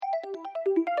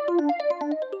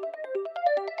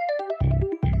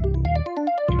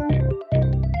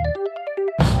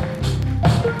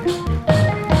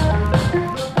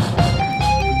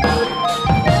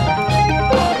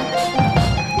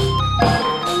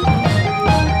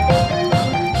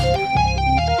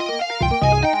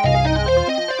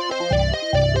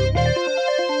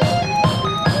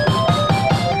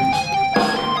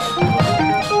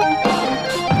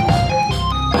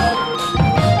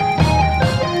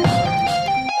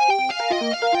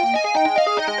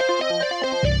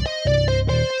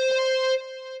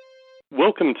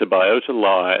Welcome to Biota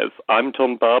Live. I'm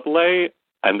Tom Barbalet,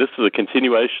 and this is a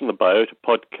continuation of the Biota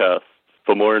Podcasts.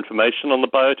 For more information on the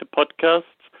Biota Podcasts,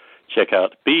 check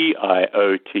out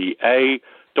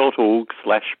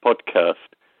biota.org/podcast.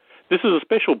 This is a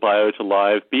special Biota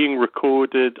Live being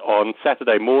recorded on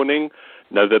Saturday morning,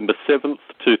 November 7th,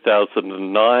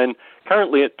 2009,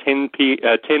 currently at 10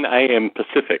 a.m.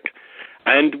 Pacific.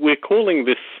 And we're calling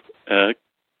this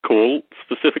call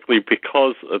specifically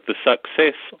because of the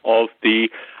success of the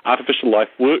Artificial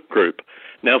Life Work Group.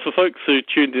 Now, for folks who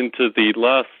tuned into the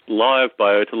last live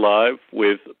Biota Live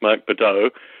with Mark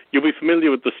Beddoe, you'll be familiar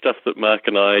with the stuff that Mark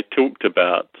and I talked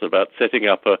about setting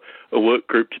up a work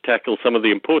group to tackle some of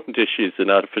the important issues in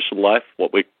artificial life,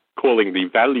 what we're calling the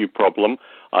value problem,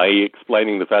 i.e.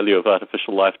 explaining the value of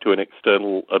artificial life to an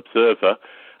external observer,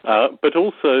 but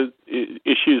also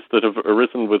issues that have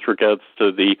arisen with regards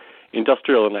to the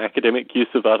industrial and academic use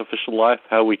of artificial life,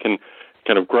 how we can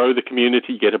kind of grow the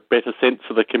community, get a better sense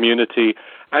of the community,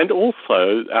 and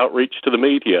also outreach to the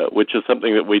media, which is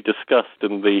something that we discussed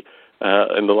in the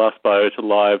last Biota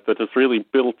Live, but has really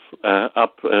built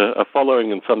up a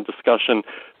following and some discussion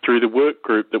through the work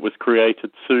group that was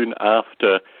created soon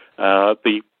after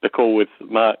the call with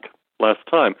Mark last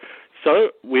time.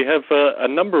 So we have a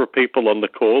number of people on the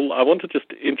call. I want to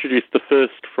just introduce the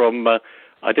first from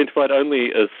identified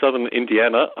only as Southern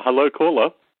Indiana. Hello,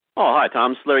 caller. Oh, hi,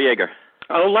 Tom. It's Larry Yeager.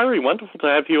 Oh, Larry, wonderful to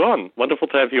have you on. Wonderful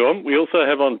to have you on. We also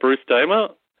have on Bruce Damer.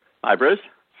 Hi, Bruce.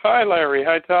 Hi, Larry.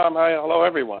 Hi, Tom. Hi. Hello,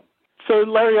 everyone. So,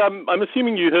 Larry, I'm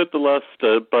assuming you heard the last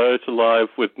Biota Live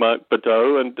with Mark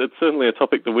Beddoe, and it's certainly a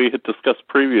topic that we had discussed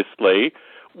previously.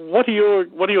 What are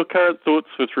your current thoughts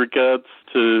with regards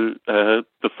to the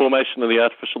formation of the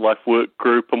Artificial Life Work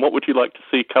Group, and what would you like to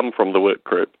see come from the work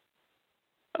group?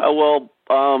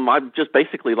 I just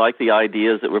basically like the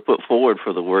ideas that were put forward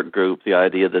for the work group, the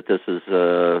idea that this is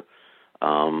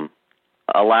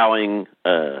allowing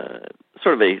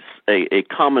sort of a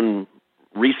common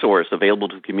resource available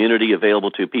to the community, available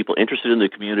to people interested in the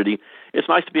community. It's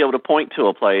nice to be able to point to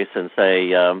a place and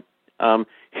say,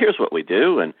 here's what we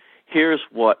do, and here's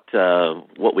what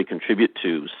we contribute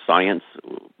to science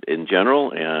in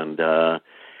general,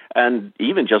 and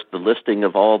even just the listing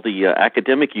of all the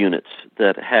academic units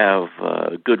that have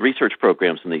good research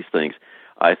programs in these things,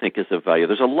 I think is of value.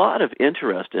 There's a lot of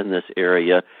interest in this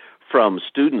area from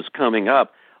students coming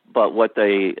up, but what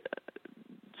they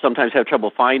sometimes have trouble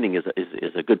finding is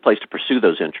a good place to pursue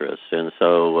those interests. And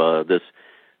so this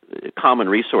common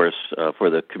resource for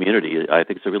the community, I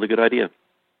think, is a really good idea.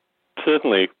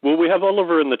 Certainly. Well, we have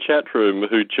Oliver in the chat room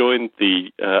who joined the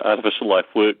Artificial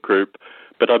Life Work Group,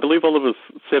 but I believe Oliver's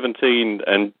 17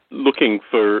 and looking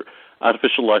for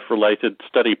artificial life-related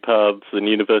study paths in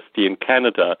university in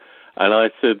Canada. And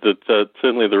I said that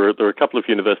certainly there are a couple of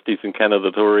universities in Canada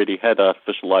that already had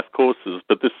artificial life courses,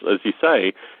 but this, as you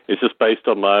say, is just based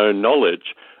on my own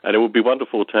knowledge. And it would be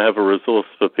wonderful to have a resource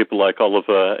for people like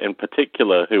Oliver in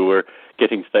particular who are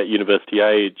getting to that university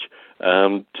age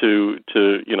to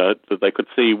that they could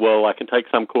see, well, I can take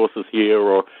some courses here,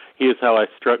 or here's how I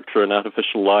structure an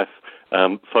artificial life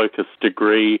focused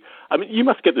degree. I mean, you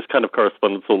must get this kind of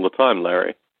correspondence all the time,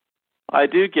 Larry. I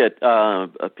do get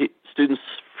students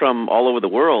from all over the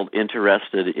world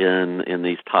interested in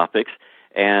these topics,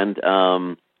 and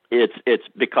it's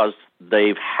because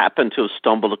they've happened to have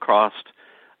stumbled across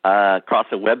a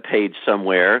web page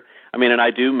somewhere. I mean, and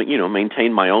I do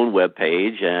maintain my own web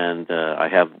page, and I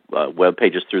have web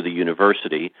pages through the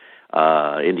university,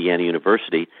 Indiana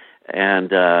University,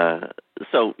 and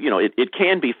so it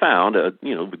can be found.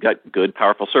 We've got good,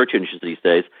 powerful search engines these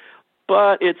days,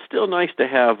 but it's still nice to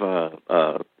have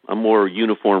a more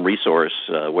uniform resource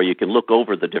where you can look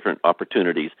over the different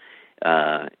opportunities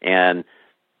and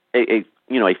a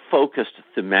focused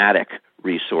thematic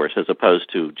resource as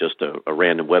opposed to just a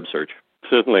random web search.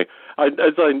 Certainly.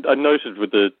 As I noted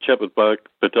with the chat with Mark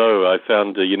Beddoe, I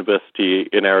found a university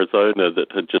in Arizona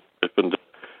that had just opened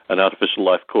an artificial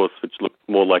life course which looked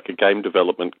more like a game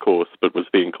development course but was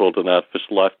being called an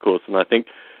artificial life course. And I think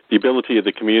the ability of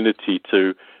the community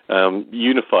to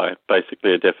unify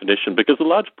basically a definition, because a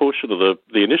large portion of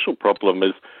the initial problem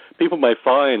is people may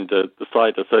find the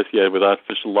site associated with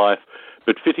artificial life,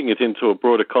 but fitting it into a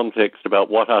broader context about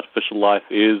what artificial life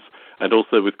is, and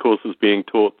also with courses being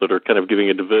taught that are kind of giving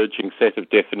a diverging set of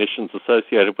definitions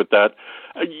associated with that.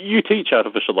 You teach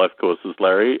artificial life courses,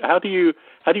 Larry. How do you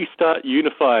start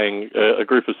unifying a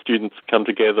group of students to come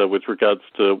together with regards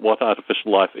to what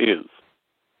artificial life is?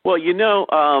 Well,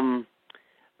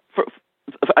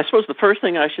 I suppose the first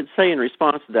thing I should say in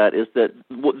response to that is that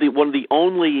one of the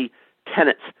only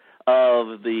tenets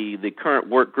of the current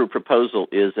work group proposal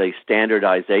is a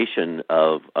standardization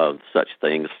of such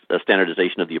things, a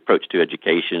standardization of the approach to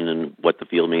education and what the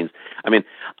field means. I mean,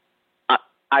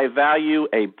 I value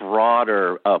a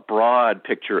broad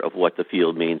picture of what the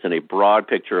field means and a broad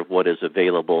picture of what is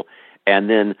available, and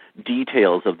then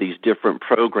details of these different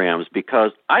programs,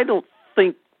 because I don't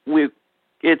think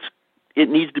it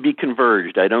needs to be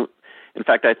converged. In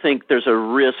fact, I think there's a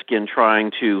risk in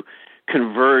trying to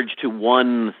converge to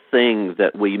one thing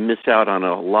that we miss out on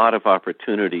a lot of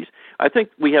opportunities. I think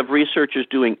we have researchers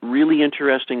doing really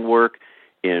interesting work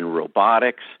in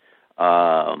robotics.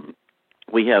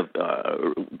 We have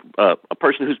a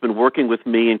person who's been working with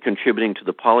me and contributing to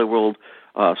the Polyworld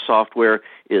software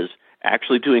is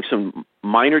actually doing some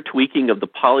minor tweaking of the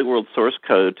Polyworld source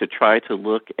code to try to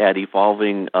look at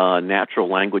evolving natural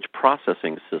language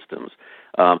processing systems.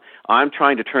 I'm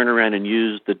trying to turn around and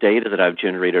use the data that I've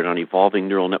generated on evolving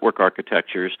neural network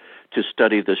architectures to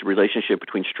study this relationship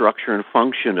between structure and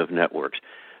function of networks.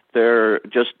 There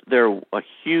are a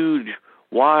huge,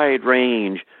 wide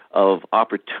range of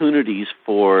opportunities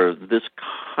for this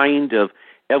kind of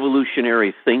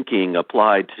evolutionary thinking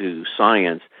applied to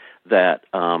science that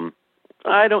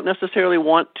I don't necessarily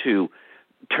want to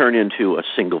turn into a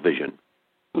single vision.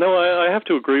 No, I have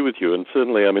to agree with you, and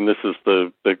certainly, I mean, this is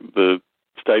the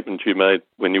statement you made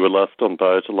when you were last on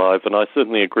Biota Live, and I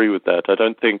certainly agree with that. I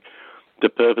don't think the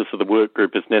purpose of the work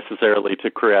group is necessarily to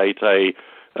create a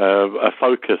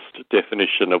focused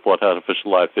definition of what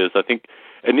artificial life is. I think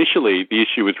initially the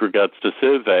issue with regards to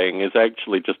surveying is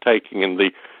actually just taking in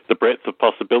the breadth of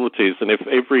possibilities, and if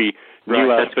every new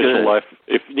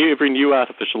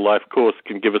artificial life course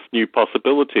can give us new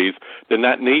possibilities, then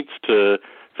that needs to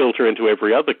filter into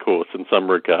every other course in some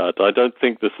regard. I don't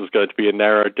think this is going to be a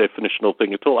narrow definitional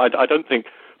thing at all. I don't think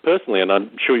personally, and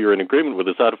I'm sure you're in agreement with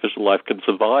this, artificial life can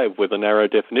survive with a narrow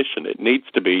definition. It needs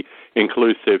to be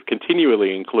inclusive,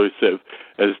 continually inclusive,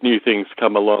 as new things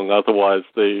come along. Otherwise,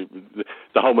 the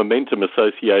whole momentum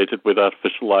associated with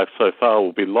artificial life so far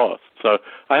will be lost. So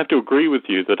I have to agree with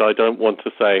you that I don't want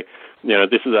to say,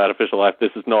 this is artificial life,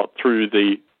 this is not through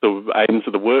the aims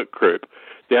of the work group.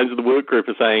 The aims of the work group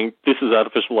are saying, this is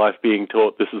artificial life being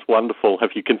taught, this is wonderful.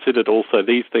 Have you considered also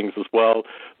these things as well?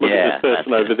 Look at this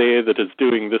person over there that is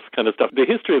doing this kind of stuff. The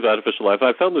history of artificial life,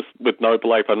 I found this with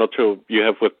Noble Ape, I'm not sure you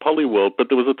have with Polyworld, but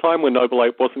there was a time when Noble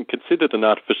Ape wasn't considered an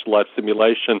artificial life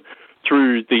simulation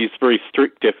through these very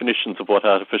strict definitions of what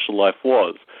artificial life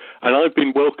was. And I've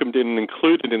been welcomed in and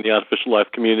included in the artificial life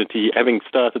community, having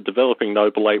started developing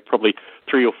Noble Ape probably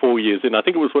 3 or 4 years in. I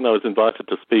think it was when I was invited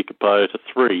to speak at Biota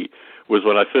 3 was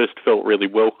when I first felt really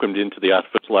welcomed into the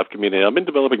artificial life community. I've been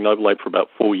developing Noble Ape for about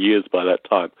 4 years by that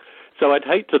time. So I'd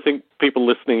hate to think people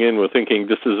listening in were thinking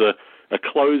this is a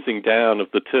closing down of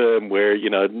the term where,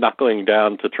 knuckling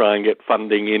down to try and get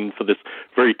funding in for this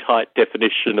very tight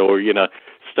definition or,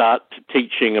 start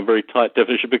teaching a very tight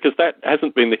definition, because that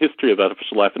hasn't been the history of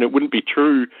artificial life, and it wouldn't be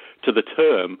true to the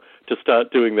term to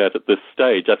start doing that at this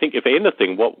stage. I think, if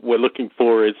anything, what we're looking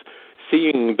for is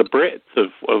seeing the breadth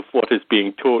of what is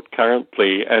being taught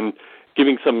currently and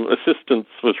giving some assistance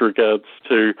with regards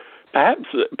to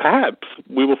perhaps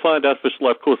we will find artificial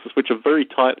life courses which are very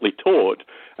tightly taught,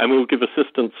 and we will give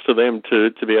assistance to them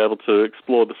to be able to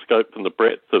explore the scope and the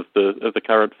breadth of the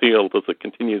current field as it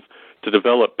continues to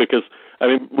develop. Because,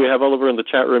 we have Oliver in the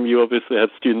chat room. You obviously have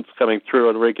students coming through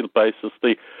on a regular basis.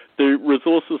 The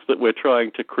resources that we're trying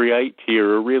to create here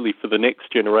are really for the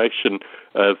next generation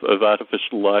of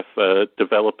artificial life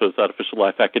developers, artificial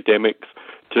life academics,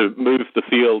 to move the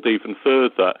field even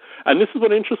further. And this is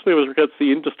what interests me with regards to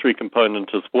the industry component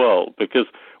as well, because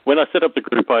when I set up the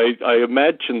group, I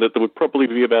imagined that there would probably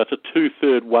be about a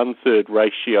 2/3, 1/3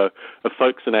 ratio of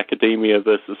folks in academia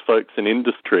versus folks in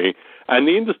industry. And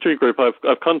the industry group,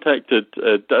 I've contacted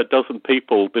a dozen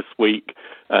people this week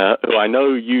who I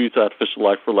know use artificial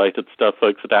life-related stuff,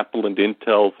 folks at Apple and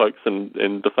Intel, folks in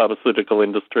the pharmaceutical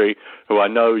industry who I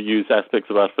know use aspects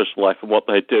of artificial life and what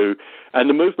they do. And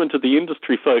the movement of the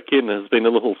industry folk in has been a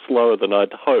little slower than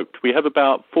I'd hoped. We have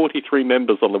about 43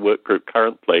 members on the work group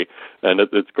currently, and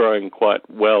it's growing quite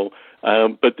well.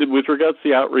 But with regards to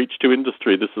the outreach to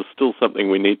industry, this is still something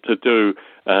we need to do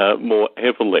more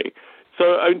heavily.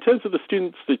 So in terms of the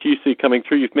students that you see coming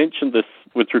through, you've mentioned this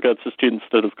with regards to students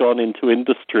that have gone into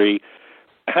industry.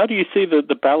 How do you see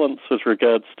the balance with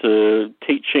regards to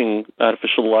teaching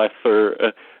artificial life for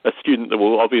a student that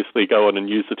will obviously go on and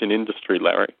use it in industry,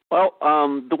 Larry? Well,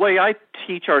 the way I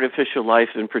teach artificial life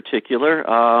in particular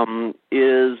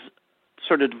is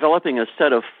sort of developing a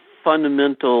set of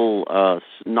fundamental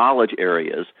knowledge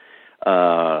areas.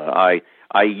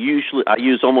 I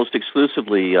use almost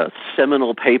exclusively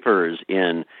seminal papers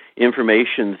in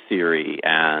information theory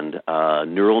and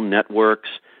neural networks,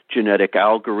 genetic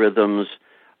algorithms,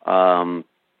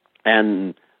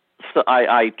 and so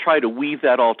I try to weave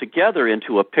that all together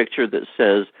into a picture that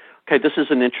says, okay, this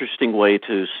is an interesting way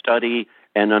to study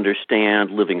and understand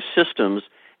living systems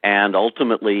and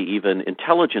ultimately even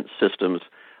intelligent systems.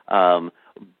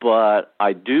 But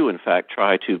I do, in fact,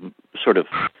 try to sort of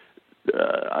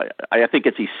I think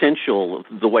it's essential,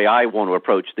 the way I want to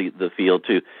approach the field,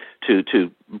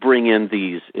 to bring in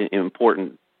these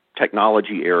important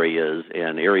technology areas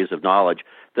and areas of knowledge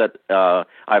that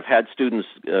I've had students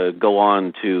go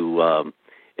on to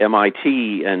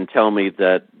MIT and tell me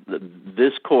that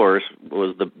this course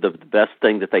was the best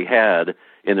thing that they had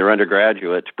in their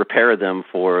undergraduate to prepare them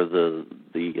for the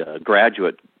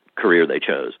graduate career they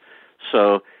chose.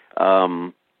 So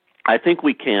I think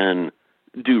we can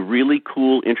do really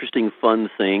cool, interesting, fun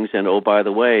things, and, oh, by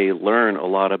the way, learn a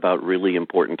lot about really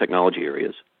important technology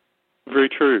areas. Very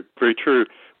true, very true.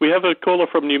 We have a caller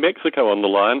from New Mexico on the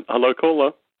line. Hello,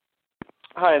 caller.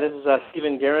 Hi, this is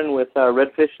Stephen Guerin with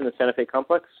Redfish in the Santa Fe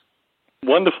Complex.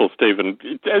 Wonderful, Stephen.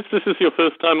 As this is your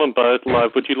first time on Biota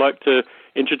Live, would you like to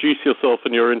introduce yourself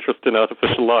and your interest in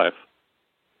artificial life?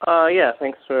 Yeah,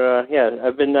 thanks for,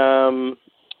 I've been,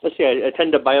 let's see, I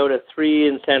attended Biota 3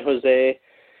 in San Jose,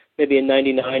 maybe in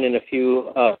 99, and a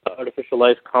few artificial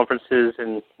life conferences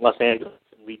in Los Angeles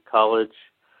and Reed College.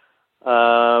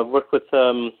 Worked with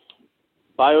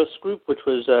BIOS Group, which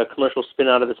was a commercial spin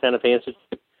out of the Santa Fe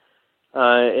Institute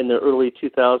in the early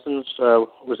 2000s.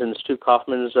 Was in Stu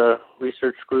Kaufman's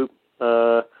research group,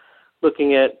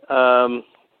 looking at, I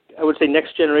would say,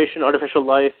 next generation artificial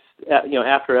life,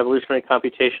 after evolutionary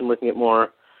computation, looking at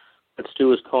more what Stu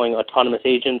was calling autonomous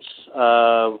agents,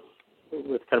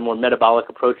 with kind of more metabolic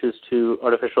approaches to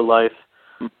artificial life,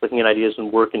 looking at ideas in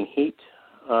work and heat.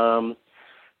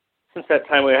 Since that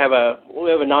time, we have a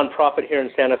nonprofit here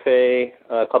in Santa Fe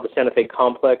called the Santa Fe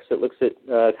Complex that looks at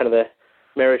kind of the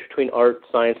marriage between art,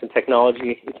 science, and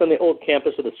technology. It's on the old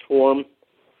campus of the Swarm,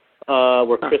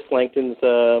 where Chris Langton's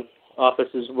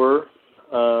offices were.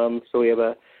 So we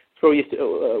have we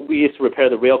used to repair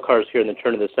the rail cars here in the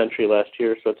turn of the century last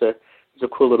year. So it's a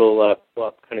cool little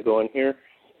co-op kind of going here.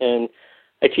 And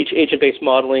I teach agent-based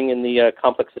modeling in the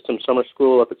Complex Systems Summer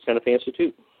School up at Santa Fe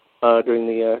Institute during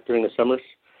the summers.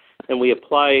 And we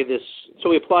apply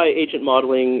agent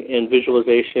modeling and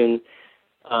visualization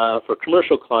for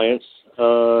commercial clients.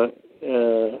 And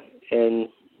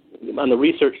on the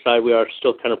research side, we are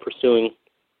still kind of pursuing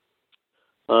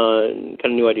kind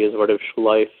of new ideas of artificial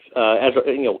life,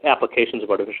 applications of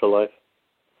artificial life.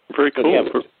 Very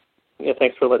cool. Yeah,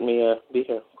 thanks for letting me be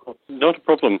here. Cool. Not a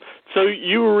problem. So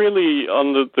you were really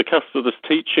on the cusp of this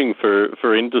teaching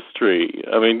for industry.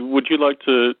 I mean, would you like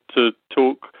to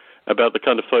talk about the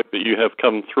kind of folk that you have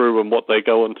come through and what they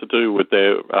go on to do with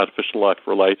their artificial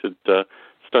life-related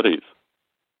studies?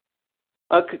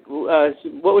 What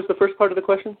was the first part of the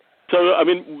question? So, I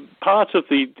mean, part of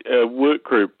the work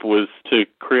group was to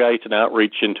create an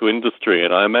outreach into industry,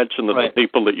 and I imagine that right. The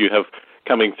people that you have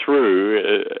coming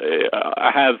through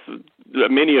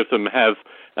many of them have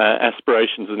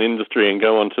aspirations in industry and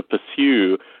go on to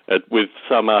pursue it with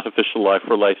some artificial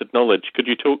life-related knowledge. Could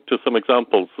you talk to some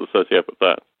examples associated with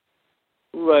that?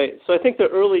 Right. So I think the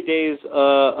early days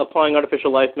applying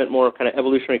artificial life meant more kind of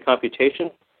evolutionary computation,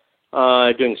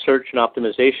 doing search and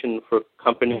optimization for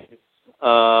companies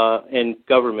and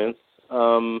governments.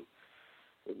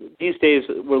 These days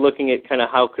we're looking at kind of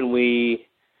how can we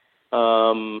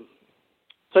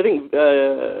so I think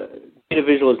data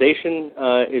visualization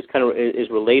is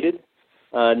related,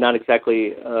 not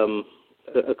exactly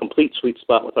a complete sweet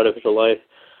spot with artificial life.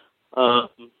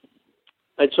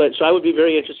 So I would be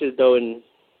very interested, though, in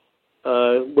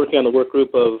working on the work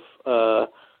group of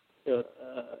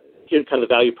here's kind of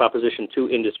the value proposition to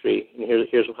industry, and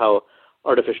here's how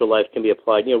artificial life can be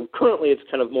applied. Currently it's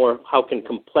kind of more how can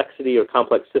complexity or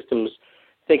complex systems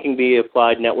thinking be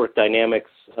applied, network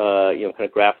dynamics, kind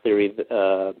of graph theory,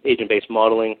 agent-based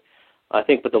modeling. I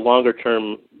think, but the longer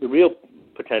term, the real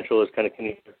potential is kind of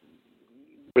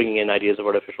bringing in ideas of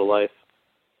artificial life.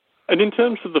 And in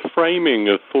terms of the framing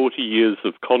of 40 years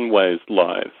of Conway's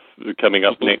life coming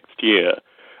up next year,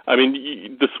 I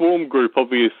mean, the Swarm Group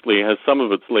obviously has some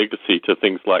of its legacy to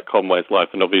things like Conway's life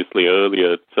and obviously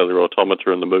earlier Cellular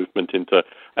Automata and the movement into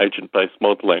agent-based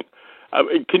modeling.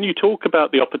 Can you talk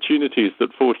about the opportunities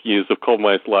that 40 years of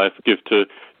Conway's life give to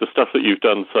the stuff that you've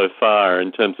done so far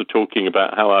in terms of talking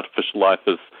about how artificial life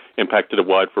has impacted a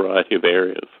wide variety of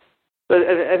areas?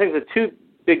 I think the two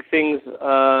big things,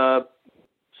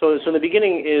 so in the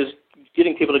beginning is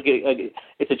getting people to get,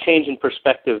 it's a change in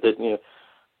perspective that,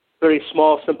 very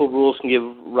small, simple rules can give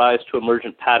rise to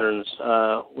emergent patterns,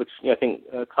 which I think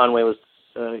Conway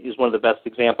is one of the best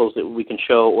examples that we can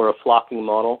show, or a flocking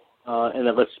model, and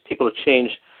that lets people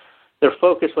change their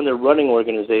focus when they're running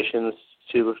organizations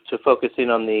to focus in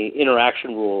on the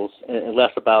interaction rules and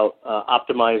less about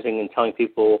optimizing and telling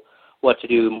people what to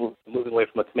do, moving away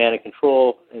from a command and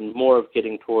control, and more of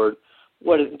getting toward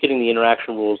getting the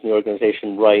interaction rules in the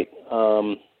organization right,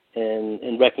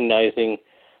 and recognizing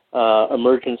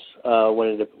emergence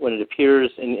when it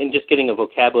appears, and just getting a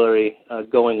vocabulary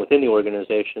going within the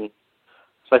organization.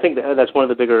 So I think that's one of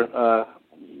the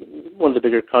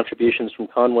bigger contributions from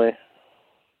Conway.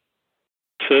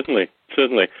 Certainly.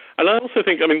 And I also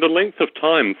think, the length of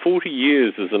time, 40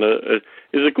 years is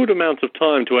a good amount of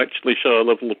time to actually show a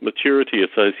level of maturity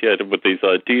associated with these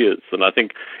ideas. And I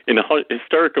think in a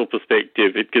historical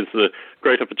perspective, it gives a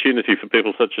great opportunity for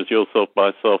people such as yourself,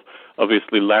 myself,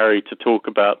 obviously Larry, to talk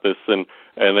about this and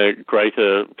a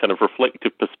greater kind of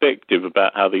reflective perspective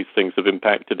about how these things have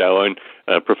impacted our own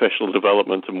professional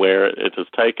development and where it has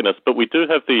taken us. But we do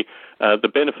have the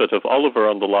benefit of Oliver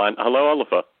on the line. Hello,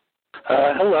 Oliver.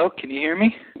 Hello, can you hear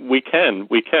me? We can.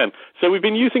 So we've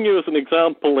been using you as an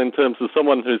example in terms of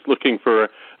someone who's looking for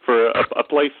a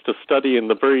place to study in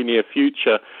the very near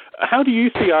future. How do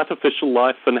you see artificial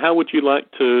life, and how would you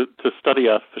like to study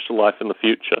artificial life in the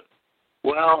future?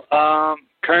 Well,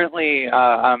 currently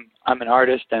I'm an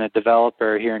artist and a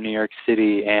developer here in New York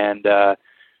City, and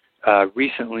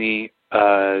recently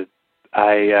I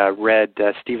read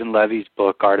Stephen Levy's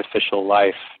book, Artificial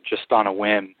Life, just on a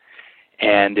whim.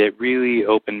 And it really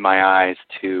opened my eyes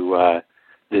to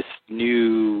this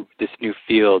new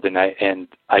field, and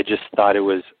I just thought it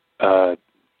was an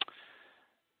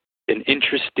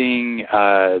interesting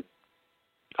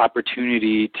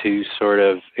opportunity to sort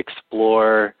of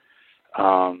explore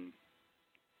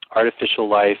artificial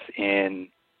life in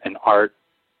an art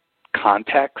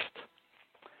context.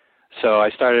 So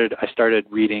I started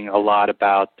reading a lot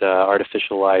about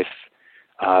artificial life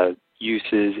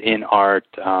uses in art.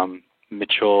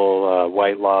 Mitchell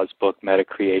Whitelaw's book,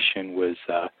 Metacreation, was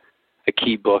a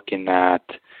key book in that,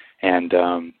 and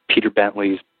Peter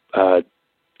Bentley's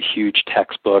huge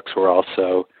textbooks were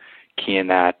also key in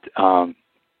that.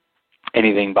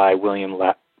 Anything by William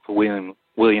Latham,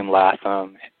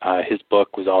 his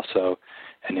book was also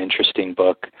an interesting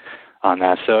book on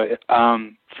that. So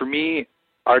for me,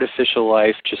 artificial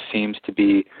life just seems to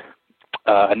be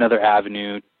another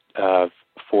avenue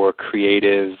for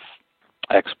creative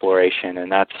exploration, and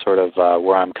that's sort of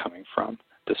where I'm coming from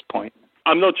at this point.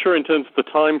 I'm not sure in terms of the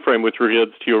time frame with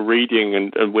regards to your reading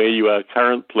and where you are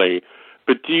currently,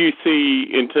 but do you see,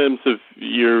 in terms of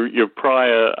your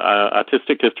prior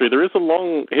artistic history, there is a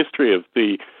long history of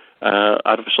the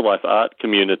artificial life art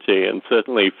community, and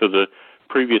certainly for the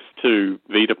previous two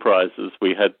Vita Prizes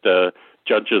we had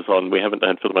judges on. We haven't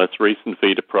had for the most recent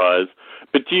Vita Prize,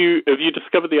 but have you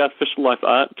discovered the artificial life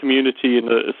art community in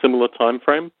a similar time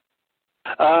frame?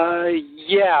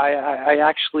 Yeah, I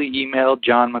actually emailed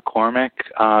John McCormack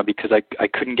because I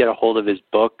couldn't get a hold of his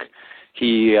book.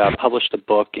 He published a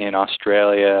book in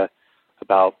Australia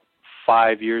about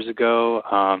 5 years ago,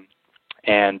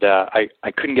 and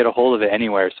I couldn't get a hold of it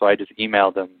anywhere, so I just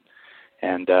emailed him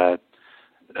and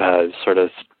sort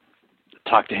of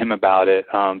talked to him about it.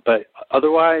 But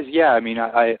otherwise, yeah,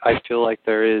 I feel like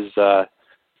there is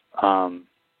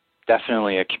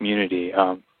definitely a community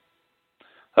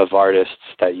of artists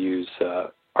that use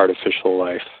artificial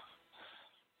life.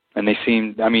 And they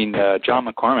seem, John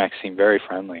McCormack seemed very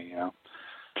friendly,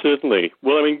 Certainly.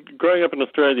 Well, growing up in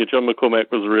Australia, John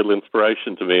McCormack was a real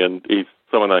inspiration to me, and he's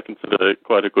someone I consider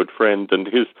quite a good friend, and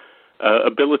his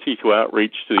ability to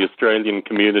outreach to the Australian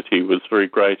community was very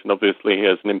great, and obviously he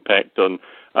has an impact on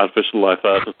artificial life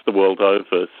artists the world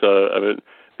over. So,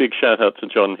 big shout out to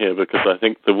John here, because I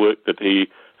think the work that he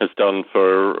has done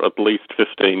for at least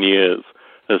 15 years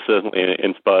has certainly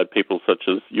inspired people such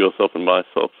as yourself and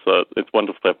myself. So it's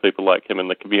wonderful to have people like him in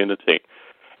the community.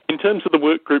 In terms of the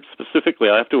work group specifically,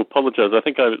 I have to apologize. I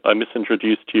think I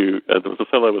misintroduced you. There was a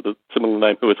fellow with a similar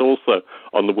name who was also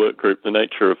on the work group, the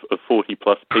nature of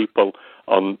 40-plus people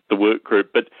on the work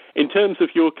group. But in terms of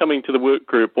your coming to the work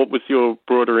group, what was your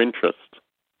broader interest?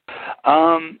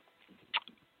 Well,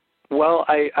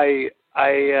 I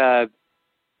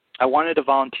wanted to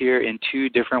volunteer in two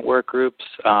different work groups.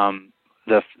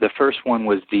 The first one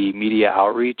was the media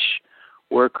outreach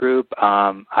work group.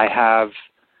 I have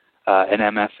an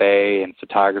MFA in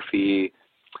photography,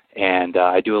 and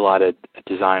I do a lot of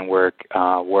design work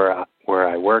where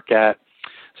I work at.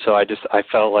 So I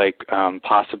felt like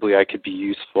possibly I could be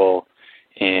useful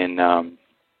in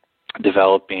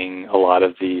developing a lot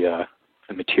of the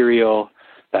material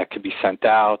that could be sent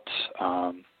out,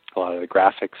 a lot of the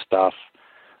graphic stuff.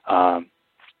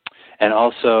 And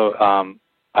also,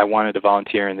 I wanted to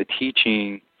volunteer in the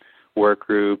teaching work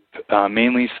group,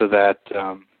 mainly so that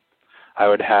I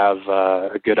would have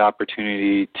a good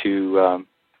opportunity to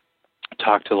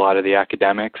talk to a lot of the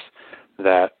academics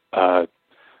that I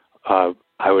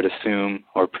would assume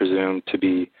or presume to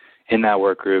be in that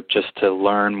work group, just to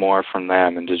learn more from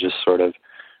them and to just sort of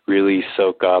really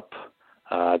soak up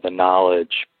the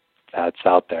knowledge that's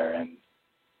out there. And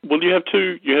well, you have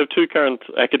two current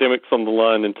academics on the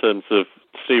line in terms of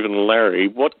Stephen and Larry.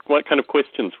 What kind of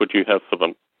questions would you have for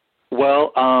them?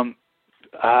 Well,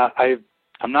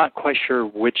 I'm not quite sure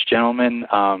which gentleman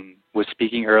was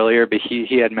speaking earlier, but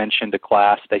he had mentioned a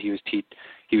class that he was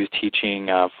teaching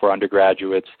for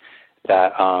undergraduates,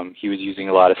 that he was using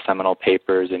a lot of seminal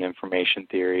papers in information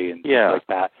theory and things like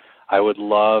that. I would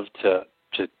love to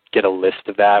get a list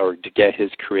of that, or to get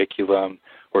his curriculum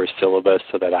or his syllabus,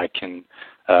 so that I can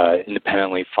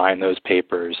independently find those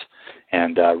papers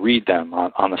and read them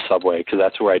on the subway, because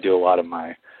that's where I do a lot of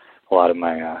my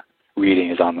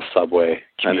reading is on the subway.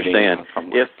 I understand.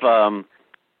 If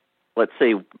let's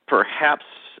say perhaps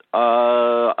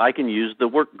I can use the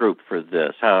work group for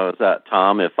this. How is that,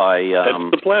 Tom? If I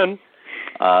that's the plan.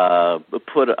 I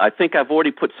think I've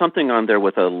already put something on there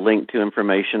with a link to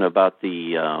information about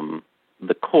the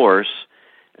course,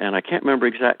 and I can't remember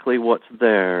exactly what's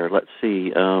there. Let's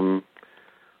see,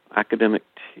 academic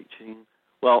teaching.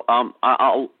 Well,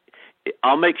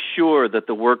 I'll make sure that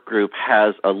the work group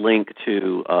has a link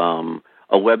to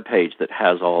a web page that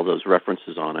has all those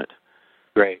references on it.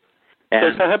 Great.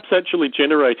 So perhaps actually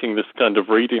generating this kind of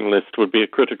reading list would be a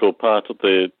critical part of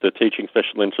the teaching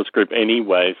special interest group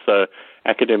anyway, so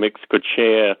academics could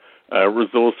share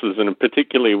resources, and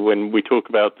particularly when we talk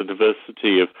about the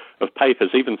diversity of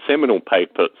papers, even seminal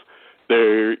papers,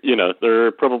 there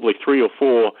are probably 3 or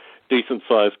 4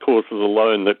 decent-sized courses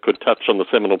alone that could touch on the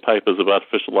seminal papers of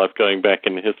artificial life going back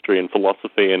in history and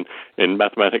philosophy and in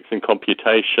mathematics and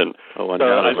computation. Oh,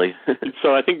 undoubtedly.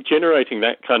 So I think generating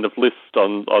that kind of list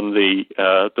on the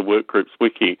work group's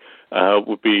wiki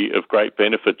would be of great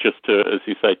benefit, just to, as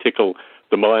you say, tickle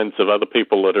the minds of other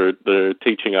people that are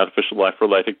teaching artificial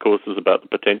life-related courses about the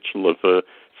potential of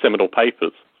seminal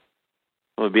papers.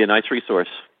 It would be a nice resource.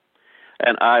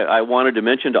 And I wanted to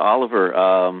mention to Oliver,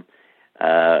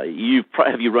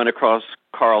 have you run across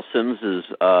Carl Sims's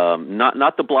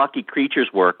not the blocky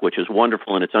creatures work, which is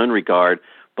wonderful in its own regard,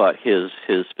 but his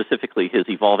specifically his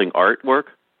evolving art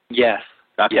work? Yes.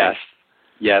 Okay. Yes.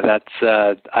 Yeah, that's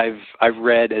I've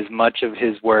read as much of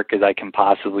his work as I can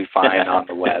possibly find on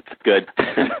the web. Good.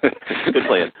 Good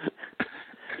plan.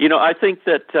 I think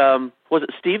that was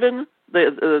it Stephen,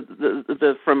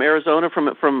 the from Arizona, from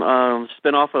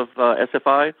spinoff of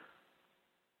SFI?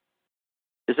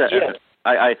 Is that? Yes.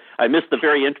 I missed the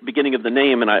very beginning of the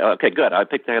name, and okay, good. I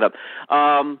picked that up.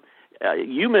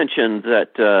 You mentioned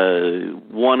that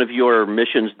one of your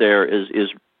missions there is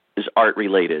art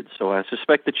related, so I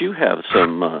suspect that you have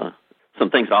some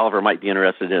things Oliver might be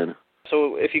interested in.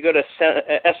 So if you go to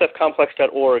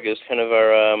sfcomplex.org is kind of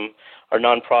our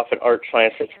nonprofit art,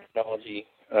 science, and technology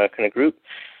kind of group.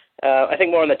 I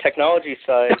think more on the technology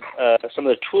side, some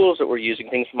of the tools that we're using,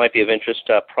 things might be of interest.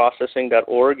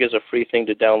 Processing.org is a free thing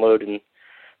to download and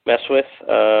mess with.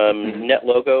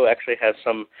 NetLogo actually has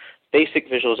some basic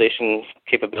visualization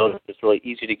capabilities. It's really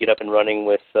easy to get up and running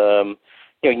with.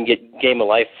 You can get Game of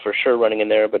Life for sure running in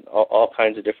there, but all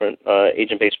kinds of different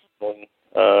agent-based modeling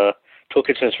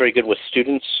toolkits, and it's very good with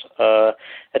students.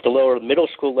 At the lower middle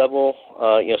school level,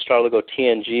 StarLogo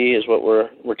TNG is what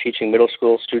we're teaching middle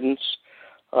school students.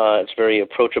 It's very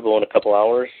approachable in a couple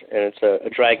hours, and it's a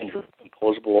drag-and-drop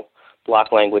composable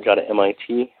block language out of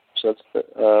MIT. So that's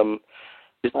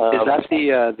is that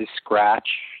the Scratch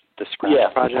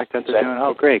project that they're doing?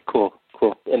 Oh, great, cool.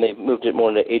 And they moved it more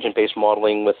into agent-based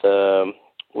modeling with 3D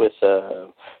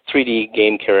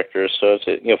game characters. So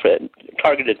it's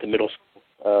targeted at the middle school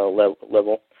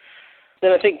level.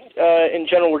 Then I think in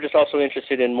general we're just also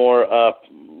interested in more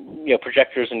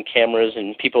projectors and cameras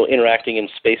and people interacting in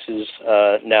spaces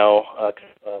now.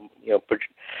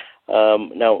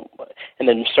 Now, and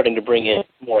then starting to bring in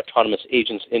more autonomous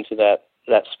agents into that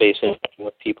space and working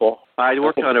with people. I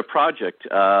worked on a project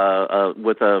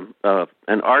with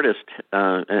an artist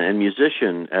and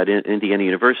musician at Indiana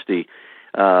University,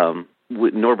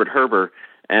 with Norbert Herber,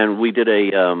 and we did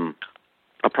a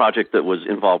project that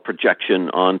involved projection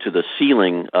onto the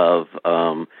ceiling of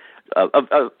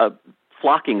a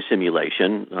flocking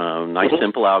simulation, nice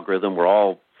simple algorithm we're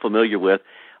all familiar with.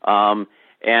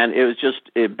 And it was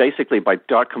basically by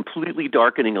completely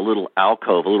darkening a little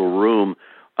alcove, a little room,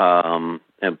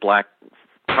 and black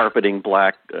carpeting,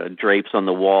 black drapes on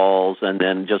the walls, and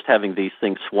then just having these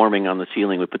things swarming on the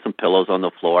ceiling. We put some pillows on the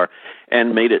floor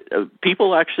and made it.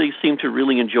 People actually seemed to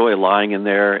really enjoy lying in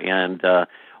there and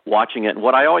watching it. And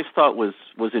what I always thought was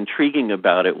intriguing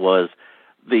about it was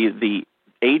the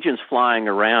agents flying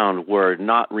around were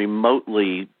not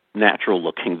remotely natural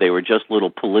looking. They were just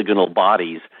little polygonal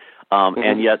bodies.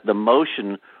 And yet the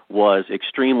motion was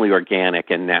extremely organic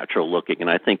and natural looking. And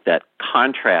I think that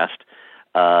contrast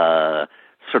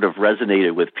sort of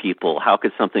resonated with people. How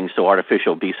could something so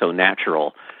artificial be so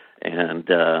natural? And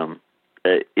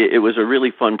it was a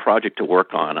really fun project to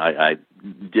work on. I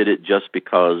did it just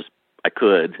because I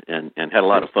could and had a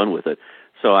lot of fun with it.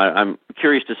 So I'm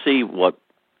curious to see what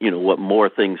more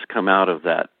things come out of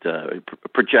that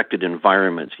projected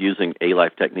environments using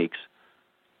A-Life techniques.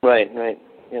 Right,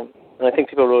 yeah. And I think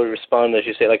people really respond, as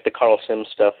you say, like the Carl Sims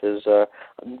stuff is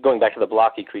going back to the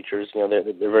blocky creatures. They're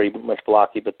very much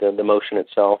blocky, but the motion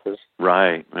itself is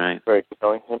right, very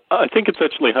compelling. Yeah. I think it's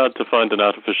actually hard to find an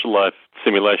artificial life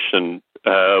simulation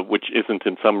which isn't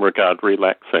in some regard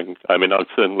relaxing. I mean, I've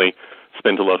certainly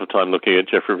spent a lot of time looking at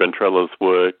Jeffrey Ventrella's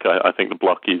work. I think the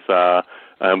blockies are.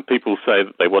 People say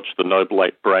that they watch the Noble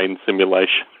Ape Brain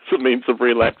simulation as a means of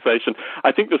relaxation.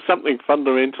 I think there's something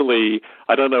fundamentally,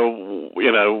 I don't know,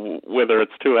 whether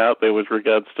it's too out there with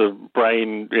regards to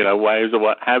brain, waves or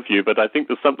what have you, but I think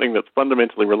there's something that's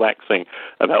fundamentally relaxing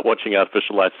about watching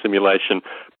artificial life simulation.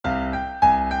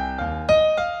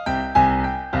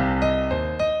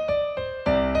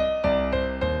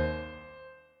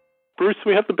 Bruce,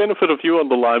 we have the benefit of you on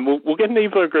the line. We'll get an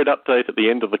EvoGrid update at the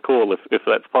end of the call, if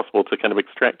that's possible, to kind of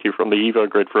extract you from the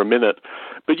EvoGrid for a minute.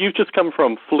 But you've just come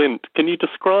from Flint. Can you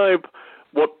describe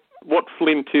what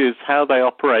Flint is, how they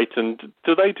operate, and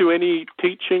do they do any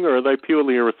teaching, or are they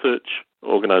purely a research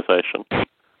organization?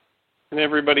 Can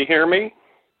everybody hear me?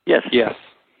 Yes.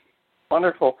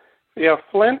 Wonderful. Yeah,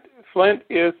 Flint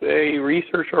is a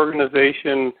research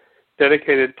organization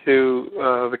dedicated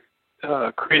to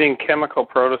creating chemical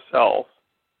protocells.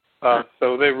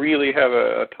 So they really have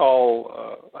a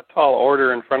tall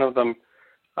order in front of them.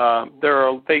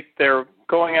 They're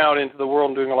going out into the world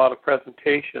and doing a lot of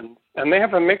presentations, and they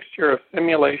have a mixture of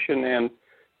simulation and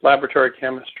laboratory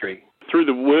chemistry. Through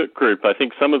the work group, I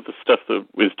think some of the stuff that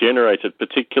was generated,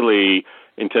 particularly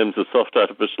in terms of soft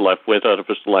artificial life, wet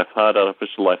artificial life, hard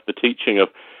artificial life, the teaching of,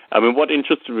 what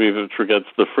interested me with regards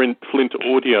to the Flint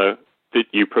audio that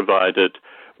you provided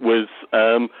was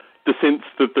the sense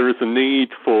that there is a need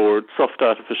for soft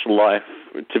artificial life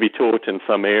to be taught in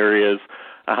some areas,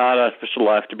 a hard artificial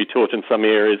life to be taught in some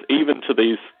areas, even to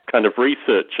these kind of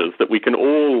researchers, that we can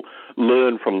all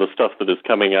learn from the stuff that is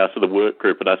coming out of the work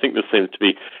group. And I think this seems to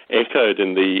be echoed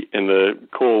in the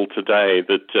call today,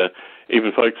 that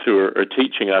even folks who are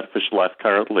teaching artificial life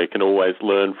currently can always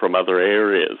learn from other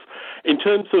areas. In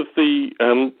terms of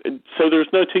so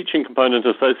there's no teaching component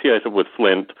associated with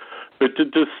Flint, but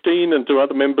does Steen and do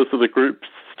other members of the group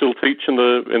still teach in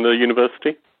the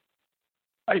university?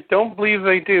 I don't believe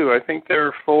they do. I think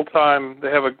they're full-time.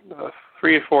 They have a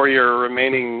 3 or 4 year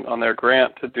remaining on their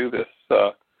grant to do this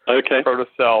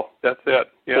protocell. That's it.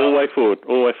 Yeah. All the way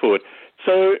forward.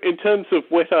 So in terms of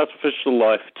wet artificial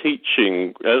life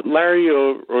teaching, Larry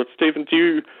or Stephen, do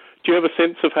you have a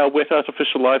sense of how wet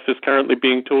artificial life is currently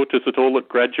being taught? Is it all at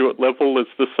graduate level? Is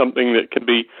this something that can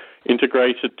be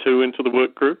integrated into the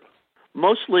work group?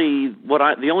 Mostly,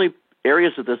 the only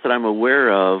areas of this that I'm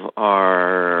aware of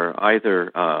are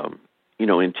either,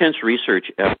 intense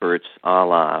research efforts a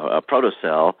la a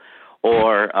protocell,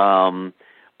 or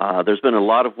there's been a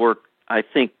lot of work, I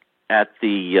think, at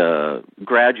the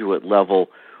graduate level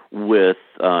with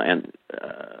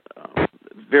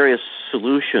various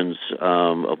solutions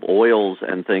of oils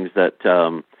and things that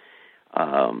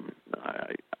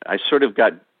I sort of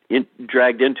got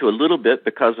dragged into a little bit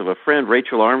because of a friend,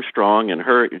 Rachel Armstrong, and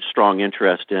her strong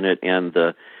interest in it, and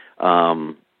the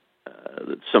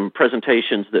some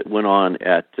presentations that went on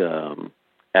at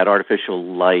at Artificial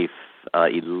Life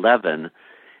 11,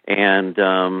 and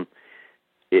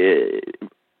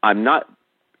I'm not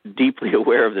deeply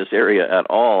aware of this area at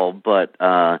all, but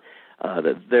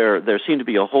there seems to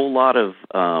be a lot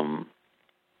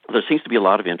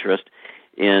of interest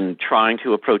in trying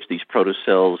to approach these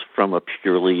protocells from a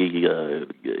purely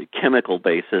chemical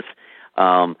basis,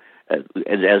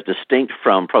 as distinct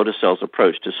from protocells'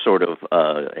 approach to sort of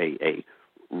a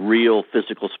real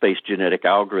physical space genetic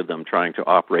algorithm trying to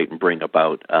operate and bring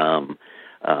about a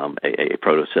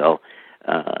protocell.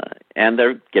 And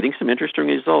they're getting some interesting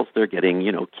results. They're getting,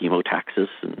 chemotaxis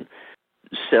and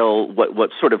cell,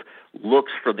 what sort of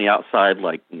looks from the outside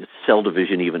like cell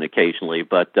division even occasionally,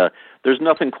 but there's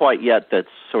nothing quite yet that's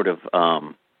sort of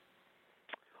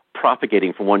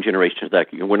propagating from one generation to the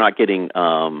next. We're not getting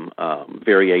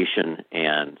variation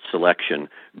and selection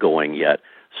going yet.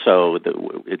 So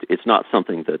it's not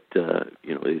something that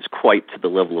is quite to the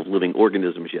level of living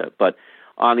organisms yet. But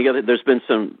on the other, there's been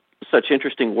some such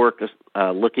interesting work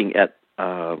looking at.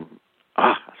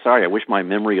 Sorry, I wish my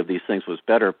memory of these things was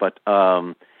better. But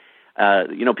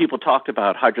people talked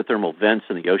about hydrothermal vents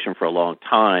in the ocean for a long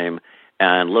time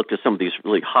and looked at some of these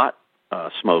really hot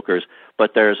smokers.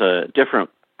 But there's a different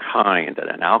kind,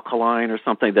 an alkaline or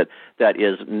something that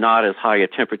is not as high a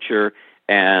temperature,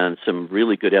 and some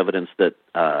really good evidence that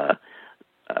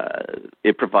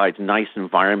it provides nice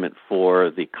environment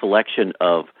for the collection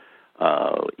of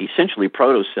essentially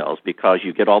protocells, because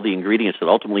you get all the ingredients that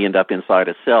ultimately end up inside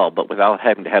a cell, but without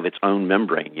having to have its own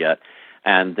membrane yet.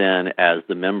 And then as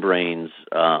the membranes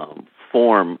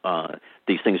form,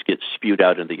 these things get spewed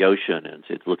out in the ocean, and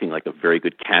it's looking like a very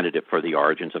good candidate for the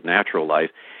origins of natural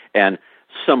life. And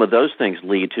some of those things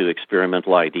lead to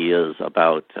experimental ideas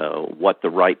about what the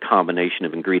right combination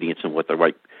of ingredients and what the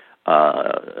right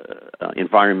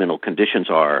environmental conditions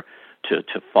are to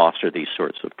foster these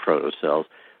sorts of protocells.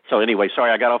 So anyway,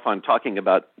 sorry, I got off on talking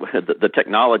about the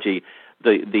technology.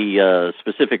 The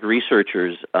specific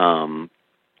researchers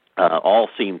all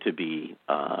seem to be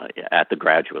at the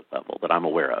graduate level that I'm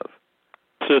aware of.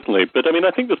 Certainly. But,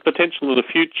 I think there's potential in the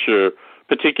future,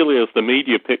 particularly as the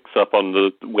media picks up on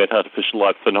the wet artificial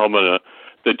life phenomena,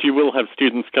 that you will have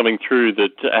students coming through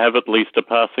that have at least a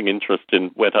passing interest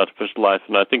in wet artificial life,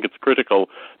 and I think it's critical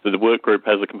that the work group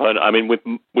has a component.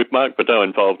 With Mark Badeau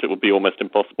involved, it would be almost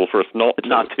impossible for us not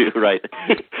to, right?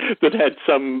 that had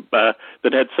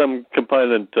some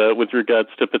component with regards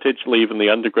to potentially even the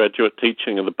undergraduate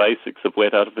teaching of the basics of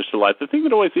wet artificial life. The thing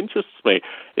that always interests me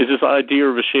is this idea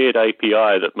of a shared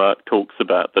API that Mark talks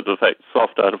about, that in fact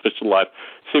soft artificial life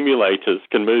simulators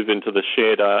can move into the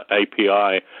shared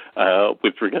API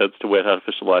with regards to wet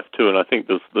artificial life too, and I think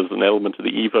there's an element of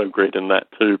the EvoGrid in that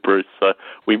too, Bruce.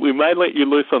 We may let you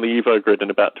loose on the EvoGrid in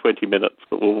about 20 minutes,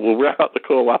 but we'll wrap up the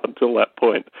call up until that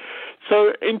point.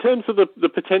 So in terms of the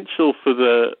potential for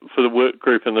the work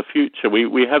group in the future,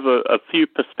 we have a few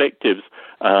perspectives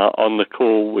on the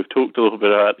call. We've talked a little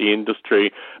bit about the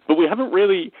industry, but we haven't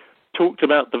really talked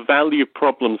about the value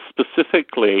problems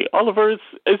specifically. Oliver,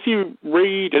 as you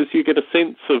read, as you get a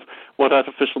sense of what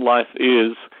artificial life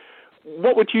is,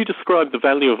 what would you describe the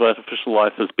value of artificial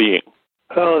life as being?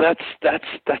 Oh, that's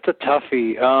a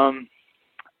toughie.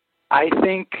 I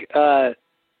think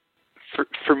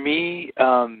for me,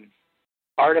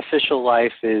 artificial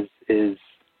life is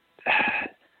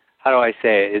how do I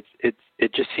say it?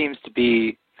 It just seems to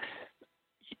be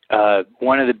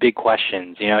one of the big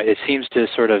questions. It seems to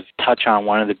sort of touch on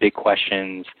one of the big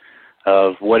questions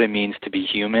of what it means to be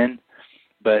human,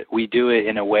 but we do it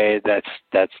in a way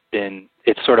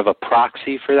it's sort of a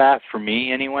proxy for that, for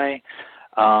me anyway.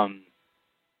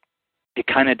 It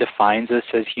kind of defines us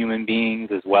as human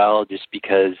beings as well, just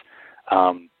because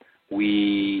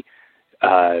we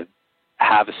have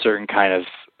a certain kind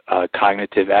of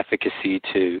cognitive efficacy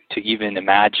to even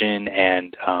imagine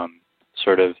and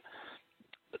sort of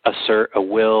assert a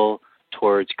will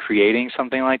towards creating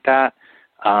something like that.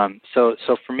 So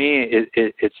for me,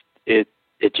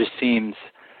 it just seems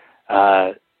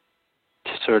to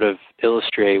sort of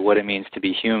illustrate what it means to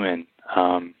be human.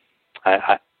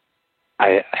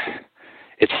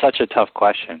 It's such a tough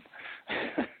question.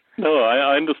 No,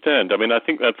 I understand. I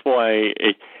think that's why,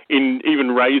 in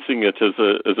even raising it as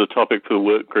a topic for the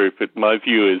work group, my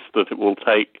view is that it will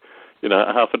take,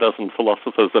 half a dozen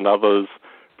philosophers and others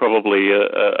probably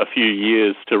a few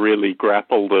years to really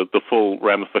grapple the full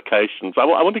ramifications. I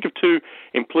want to give two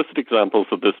implicit examples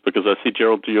of this because I see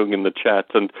Gerald de Jong in the chat,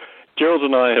 and Gerald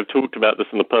and I have talked about this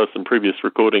in the past in previous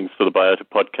recordings for the Biota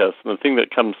podcast, and the thing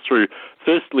that comes through,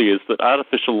 firstly, is that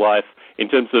artificial life, in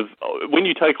terms of when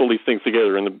you take all these things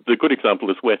together, and the good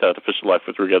example is wet artificial life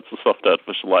with regards to soft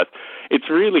artificial life, it's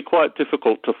really quite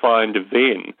difficult to find a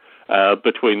Venn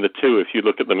between the two if you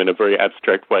look at them in a very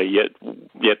abstract way,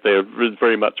 yet they're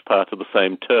very much part of the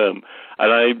same term.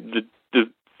 And the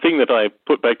thing that I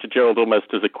put back to Gerald almost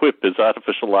as a quip is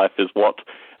artificial life is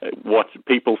what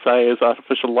people say is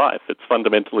artificial life. It's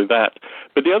fundamentally that.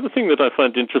 But the other thing that I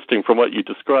find interesting from what you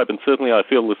describe, and certainly I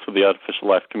feel this for the artificial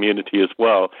life community as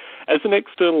well, as an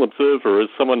external observer, as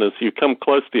someone as you come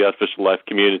close to the artificial life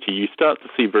community, you start to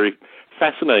see very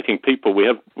fascinating people. We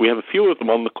have a few of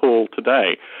them on the call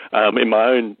today, in my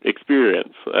own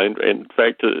experience, and in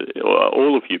fact,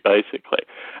 all of you basically.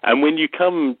 And when you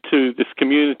come to this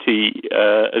community,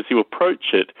 as you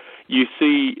approach it, you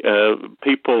see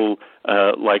people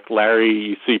like Larry,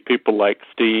 you see people like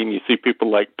Steen, you see people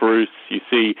like Bruce, you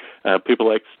see people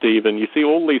like Stephen, you see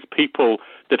all these people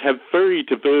that have very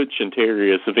divergent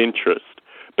areas of interest,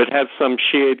 but have some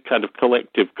shared kind of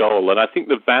collective goal. And I think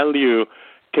the value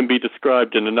can be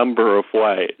described in a number of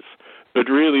ways. But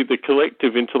really the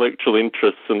collective intellectual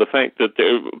interests and the fact that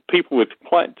people with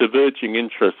quite diverging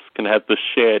interests can have this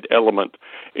shared element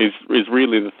is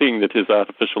really the thing that is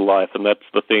artificial life, and that's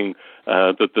the thing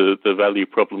that the value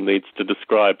problem needs to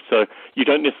describe. So you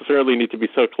don't necessarily need to be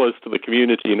so close to the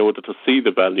community in order to see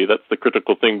the value. That's the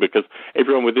critical thing, because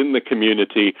everyone within the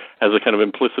community has a kind of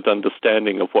implicit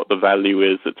understanding of what the value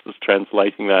is. It's just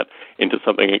translating that into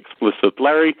something explicit.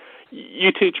 Larry,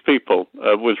 you teach people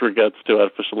with regards to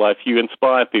artificial life. You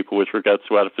inspire people with regards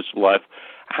to artificial life.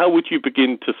 How would you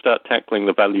begin to start tackling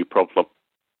the value problem?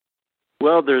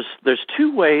 Well, there's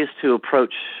two ways to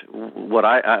approach what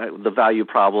the value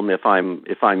problem, if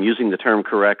I'm using the term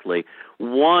correctly.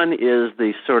 One is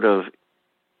the sort of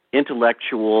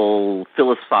intellectual,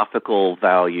 philosophical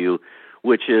value,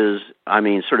 which is,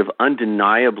 sort of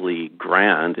undeniably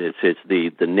grand. It's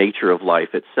the nature of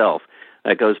life itself.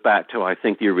 That goes back to, I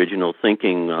think, the original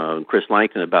thinking, Chris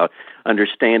Langton, about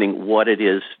understanding what it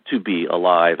is to be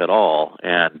alive at all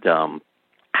and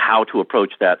how to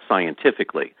approach that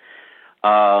scientifically.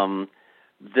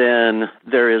 Then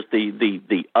there is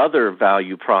the other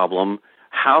value problem.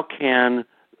 How can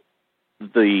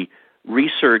the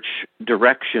research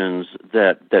directions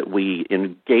that we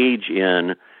engage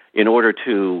in order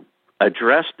to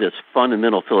address this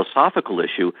fundamental philosophical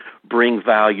issue bring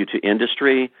value to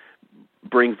industry,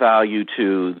 bring value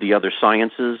to the other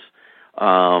sciences,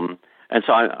 and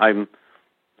so I'm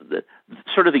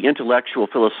sort of the intellectual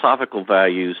philosophical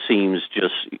value seems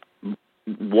just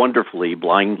wonderfully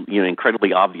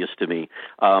incredibly obvious to me.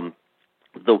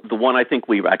 The one I think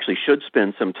we actually should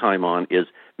spend some time on is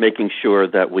making sure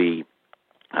that we,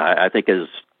 I think as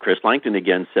Chris Langton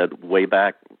again said way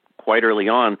back quite early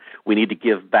on, we need to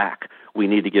give back. We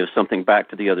need to give something back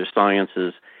to the other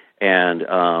sciences and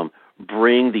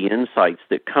bring the insights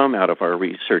that come out of our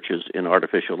researches in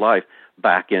artificial life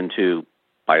back into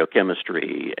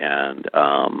biochemistry and,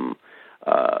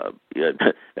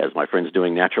 as my friend's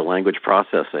doing, natural language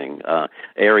processing,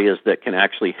 areas that can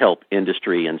actually help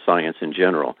industry and science in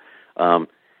general.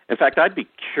 In fact, I'd be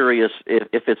curious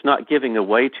if it's not giving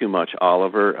away too much,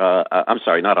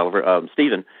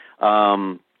 Stephen,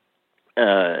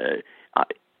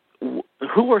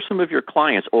 who are some of your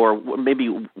clients, or maybe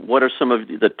what are some of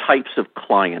the types of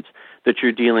clients that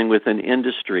you're dealing with in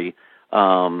industry?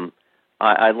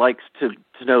 I'd like to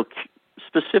know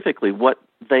specifically what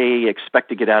they expect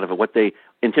to get out of it, what they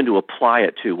intend to apply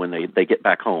it to when they get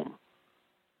back home.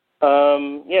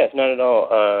 Yes, not at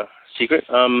all secret.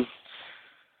 So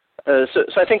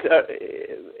I think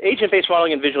agent-based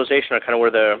modeling and visualization are kind of where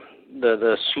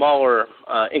the smaller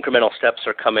incremental steps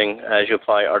are coming as you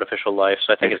apply artificial life.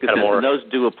 So I think it's kind of more. And those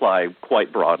do apply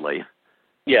quite broadly.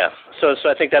 Yeah. So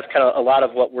I think that's kind of a lot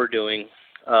of what we're doing.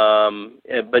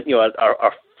 But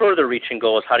our further reaching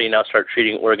goal is how do you now start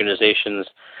treating organizations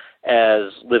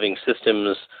as living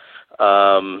systems?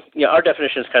 Our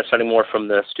definition is kind of starting more from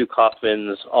the Stu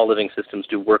Kaufman's all living systems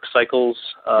do work cycles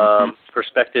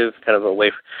perspective, kind of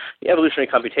away from the evolutionary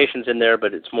computations in there,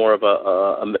 but it's more of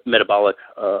a metabolic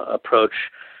approach.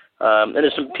 And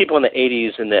there's some people in the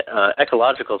 80s in the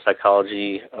ecological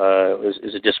psychology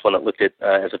is a discipline that looked at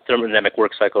as a thermodynamic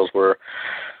work cycles were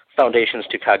foundations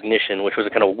to cognition, which was a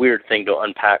kind of weird thing to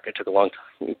unpack. It took a long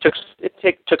time.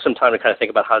 It took some time to kind of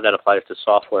think about how that applies to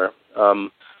software.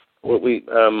 What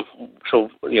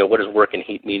does work and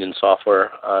heat mean in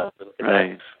software?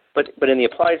 Right. But in the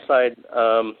applied side,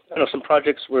 some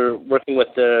projects we're working with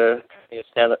the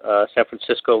San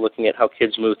Francisco, looking at how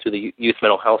kids move through the youth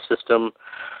mental health system.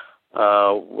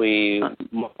 We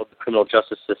modeled the criminal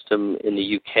justice system in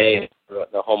the UK,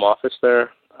 the Home Office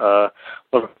there.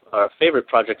 One of our favorite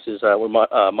projects is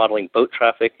we're modeling boat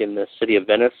traffic in the city of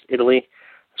Venice, Italy.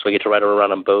 So we get to ride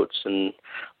around on boats and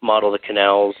model the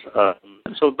canals.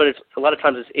 But it's a lot of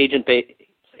times it's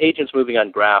agents moving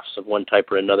on graphs of one type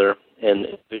or another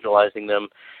and visualizing them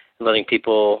and letting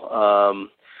people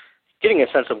getting a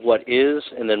sense of what is,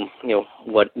 and then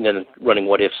then running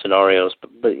what if scenarios.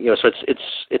 But so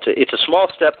it's a small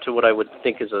step to what I would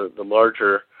think is the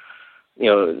larger.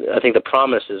 I think the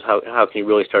promise is how can you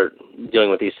really start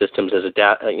dealing with these systems as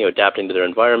adapting to their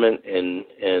environment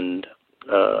and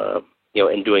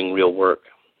doing real work.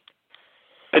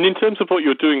 And in terms of what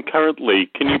you're doing currently,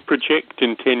 can you project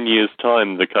in 10 years'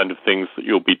 time the kind of things that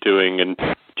you'll be doing, and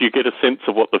do you get a sense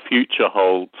of what the future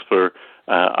holds for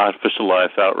artificial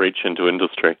life outreach into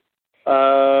industry?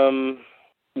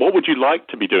 What would you like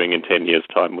to be doing in 10 years'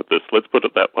 time with this? Let's put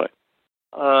it that way.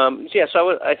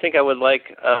 So I think I would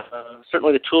like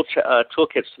certainly the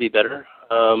toolkits to be better,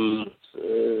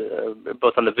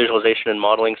 both on the visualization and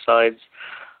modeling sides.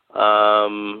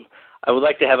 I would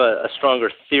like to have a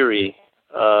stronger theory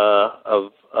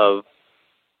of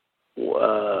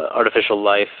artificial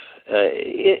life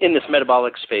in this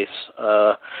metabolic space.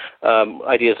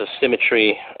 Ideas of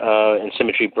symmetry and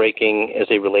symmetry breaking as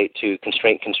they relate to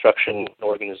constraint construction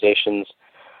organizations.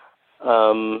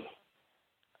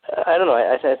 I don't know.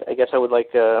 I guess I would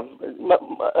like a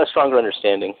stronger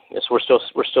understanding. Yes, we're still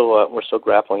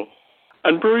grappling.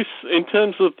 And Bruce, in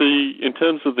terms of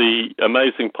the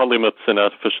amazing polymorphs in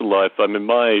artificial life, I mean,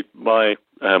 my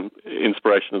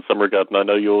inspiration in some regard, and I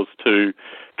know yours too,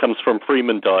 comes from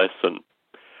Freeman Dyson.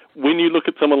 When you look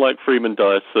at someone like Freeman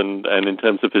Dyson, and in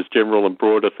terms of his general and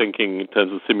broader thinking, in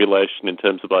terms of simulation, in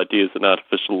terms of ideas in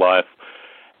artificial life,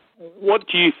 what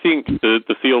do you think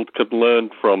the field could learn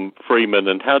from Freeman,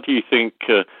 and how do you think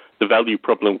the value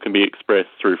problem can be expressed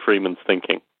through Freeman's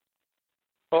thinking?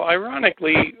 Well,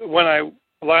 ironically,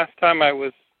 last time I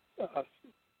was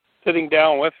sitting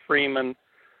down with Freeman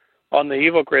on the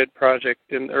Evil Grid project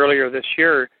earlier this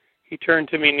year, he turned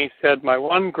to me and he said, "My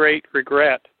one great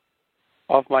regret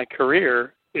of my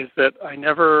career is that I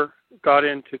never got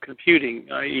into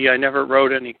computing, i.e. I never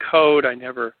wrote any code, I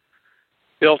never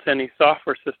built any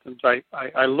software systems. I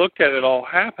looked at it all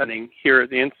happening here at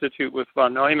the Institute with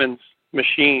von Neumann's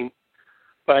machine,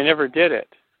 but I never did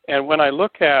it. And when I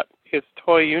look at his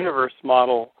toy universe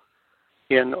model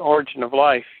in Origin of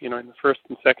Life, in the first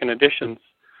and second editions,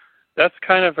 that's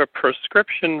kind of a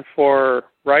prescription for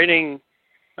writing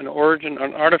an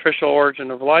artificial origin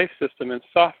of life system in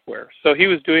software. So he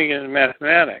was doing it in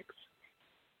mathematics,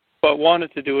 but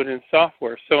wanted to do it in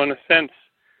software. So in a sense,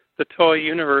 the toy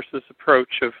universe's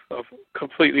approach of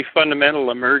completely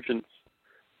fundamental emergence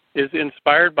is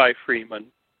inspired by Freeman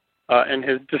and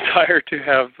his desire to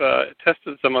have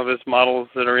tested some of his models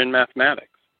that are in mathematics.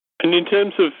 And in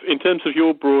terms of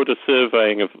your broader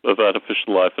surveying of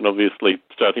artificial life, and obviously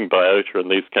starting biota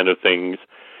and these kind of things,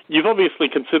 you've obviously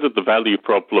considered the value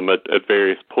problem at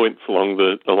various points along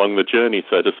the journey,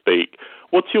 so to speak.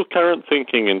 What's your current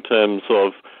thinking in terms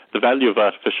of the value of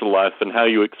artificial life and how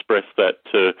you express that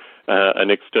to an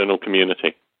external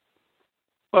community?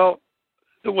 Well,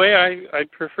 the way I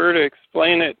prefer to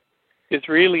explain it is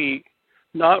really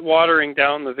not watering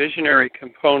down the visionary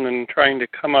component and trying to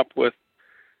come up with,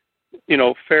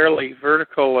 fairly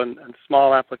vertical and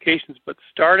small applications, but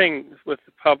starting with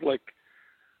the public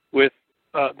with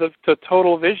the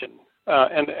total vision.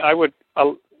 And I would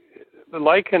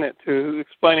liken it to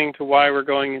explaining to why we're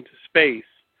going into space.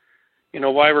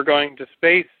 Why we're going to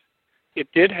space, it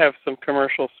did have some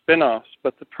commercial spin-offs,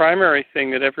 but the primary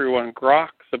thing that everyone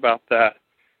groks about that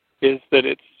is that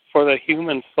it's for the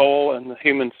human soul and the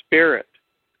human spirit,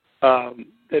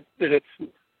 that it's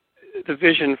the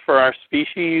vision for our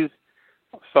species,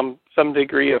 some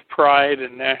degree of pride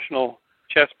and national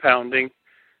chest pounding,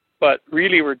 but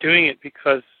really we're doing it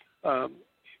because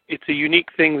it's a unique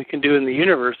thing we can do in the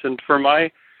universe. And for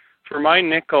my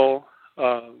nickel,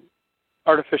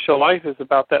 artificial life is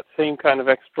about that same kind of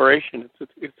exploration.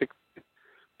 It's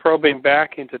probing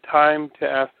back into time to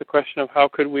ask the question of how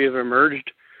could we have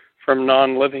emerged from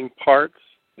non-living parts.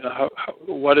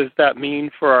 What does that mean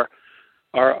for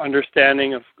our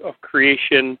understanding of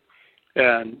creation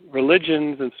and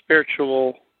religions and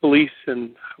spiritual beliefs,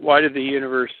 and why did the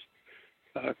universe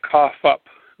cough up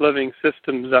living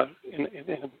systems?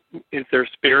 Is there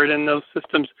spirit in those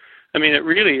systems? I mean,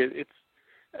 it's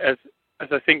as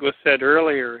I think was said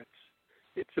earlier,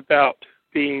 it's about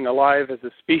being alive as a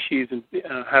species and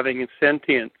having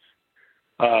sentience,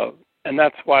 and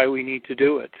that's why we need to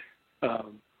do it.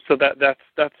 So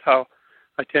that's how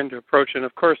I tend to approach. And,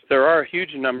 of course, there are a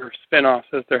huge number of spin-offs,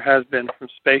 as there has been, from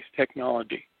space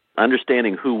technology.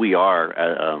 Understanding who we are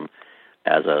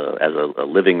as a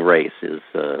living race is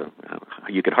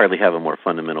you could hardly have a more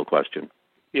fundamental question.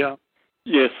 Yeah.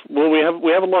 Yes. Well, we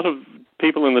have a lot of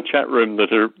people in the chat room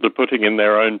that are putting in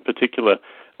their own particular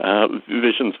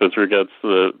visions with regards to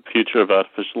the future of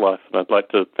artificial life, and I'd like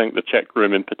to thank the chat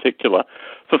room in particular.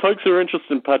 For folks who are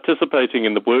interested in participating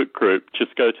in the work group,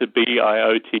 just go to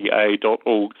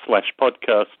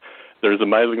biota.org/podcast. There is a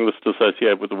mailing list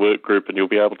associated with the work group, and you'll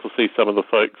be able to see some of the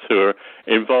folks who are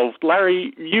involved.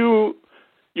 Larry, you're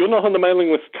not on the mailing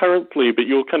list currently, but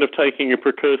you're kind of taking a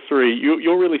precursory.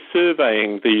 You're really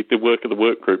surveying the work of the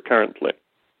work group currently.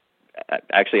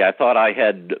 Actually, I thought I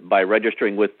had, by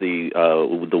registering with the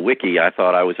wiki, I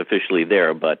thought I was officially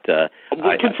there, but...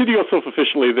 consider yourself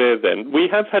officially there, then. We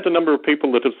have had a number of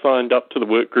people that have signed up to the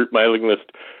work group mailing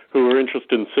list who are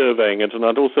interested in surveying it, and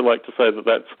I'd also like to say that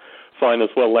that's fine as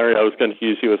well. Larry, I was going to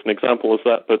use you as an example of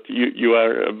that, but you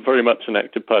are very much an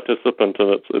active participant,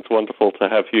 and it's wonderful to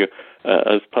have you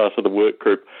as part of the work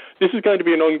group. This is going to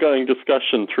be an ongoing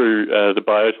discussion through the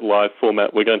Biota Live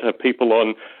format. We're going to have people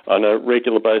on a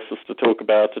regular basis to talk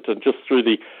about it, and just through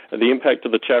the impact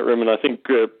of the chat room. And I think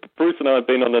Bruce and I have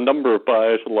been on a number of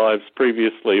Biota Lives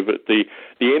previously, but the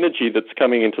energy that's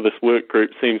coming into this work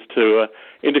group seems to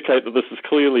indicate that this is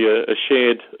clearly a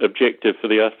shared objective for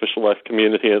the artificial life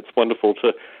community. It's wonderful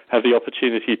to have the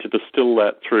opportunity to distill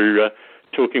that through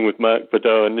talking with Mark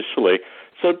Badeau initially.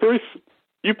 So, Bruce,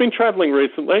 you've been traveling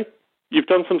recently. You've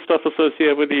done some stuff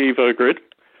associated with the EvoGrid.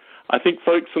 I think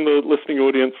folks in the listening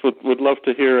audience would love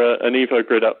to hear an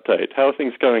EvoGrid update. How are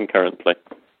things going currently?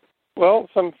 Well,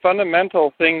 some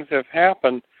fundamental things have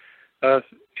happened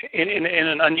in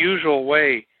an unusual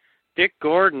way. Dick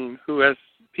Gordon, who, as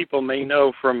people may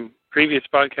know from previous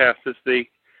podcasts, is the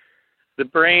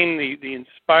brain, the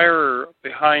inspirer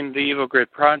behind the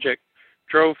EvoGrid project,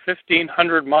 drove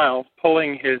 1,500 miles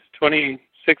pulling his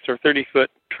 26 or 30-foot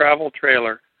travel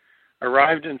trailer,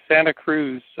 arrived in Santa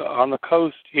Cruz on the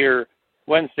coast here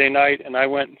Wednesday night, and I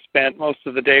went and spent most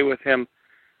of the day with him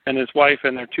and his wife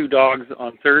and their 2 dogs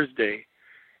on Thursday.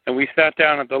 And we sat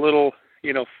down at the little,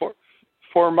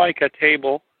 Formica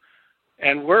table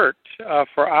and worked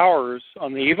for hours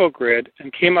on the EvoGrid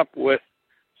and came up with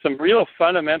some real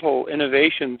fundamental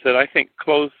innovations that I think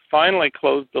finally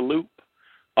closed the loop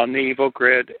on the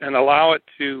EvoGrid and allow it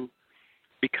to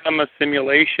become a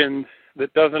simulation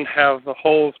that doesn't have the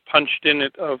holes punched in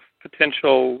it of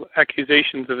potential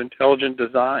accusations of intelligent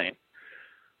design,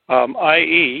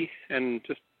 i.e., and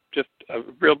just a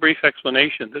real brief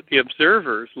explanation, that the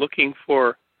observers looking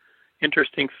for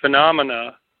interesting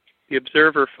phenomena, the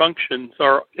observer functions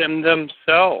are in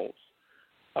themselves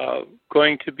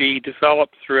going to be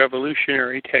developed through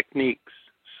evolutionary techniques.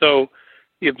 So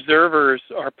the observers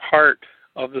are part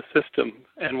of the system,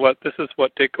 and this is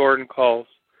what Dick Gordon calls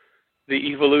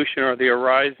the evolution or the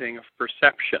arising of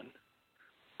perception.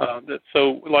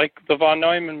 So like the von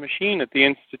Neumann machine at the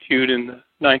Institute in the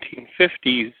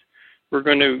 1950s, we're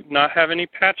going to not have any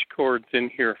patch cords in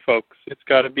here, folks. It's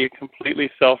got to be a completely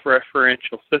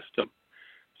self-referential system.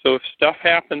 So if stuff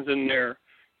happens in there,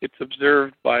 it's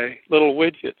observed by little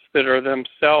widgets that are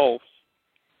themselves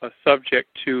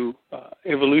subject to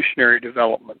evolutionary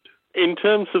development. In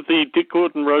terms of the Dick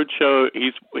Gordon Roadshow,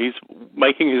 he's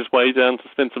making his way down to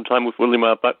spend some time with William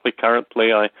R. Buckley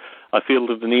currently. I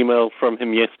fielded an email from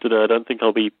him yesterday. I don't think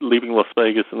I'll be leaving Las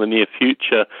Vegas in the near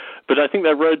future, but I think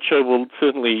that roadshow will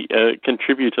certainly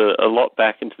contribute a lot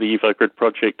back into the EvoGrid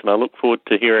project, and I look forward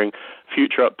to hearing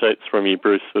future updates from you,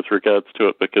 Bruce, with regards to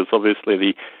it, because obviously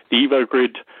the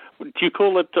EvoGrid, do you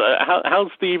call it,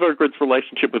 how's the EvoGrid's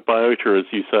relationship with Biota, as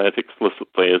you say it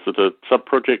explicitly? Is it a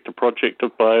sub-project, a project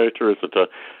of Biota? Is it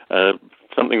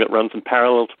something that runs in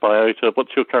parallel to Biota?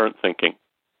 What's your current thinking?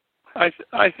 I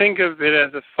think of it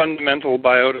as a fundamental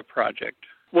Biota project.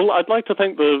 Well, I'd like to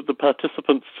thank the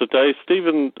participants today,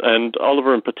 Stephen and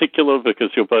Oliver in particular,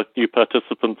 because you're both new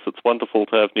participants. It's wonderful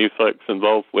to have new folks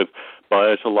involved with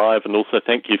Biota Live, and also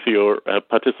thank you for your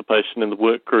participation in the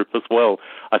work group as well.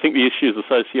 I think the issues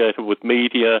associated with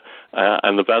media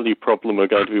and the value problem are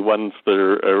going to be ones that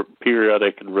are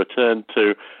periodic and returned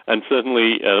to, and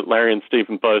certainly Larry and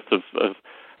Stephen both have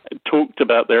talked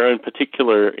about their own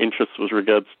particular interests with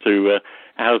regards to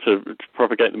how to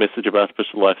propagate the message of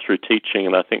artificial life through teaching,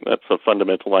 and I think that's a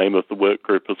fundamental aim of the work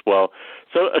group as well.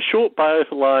 So a short Bio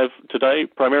to Live today,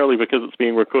 primarily because it's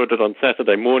being recorded on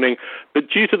Saturday morning, but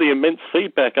due to the immense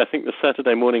feedback, I think the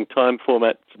Saturday morning time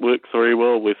format works very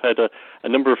well. We've had a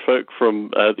number of folk from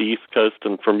the East Coast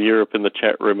and from Europe in the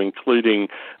chat room, including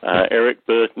Eric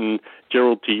Burton,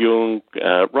 Gerald de Jong,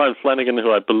 Ryan Flanagan,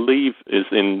 who I believe is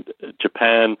in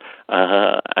Japan,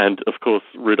 and, of course,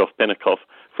 Rudolf Benikoff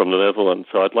from the Netherlands.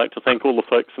 So I'd like to thank all the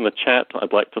folks in the chat.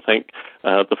 I'd like to thank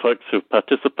the folks who've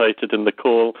participated in the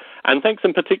call, and thanks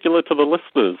in particular to the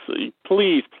listeners.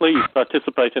 Please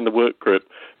participate in the work group.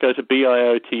 Go to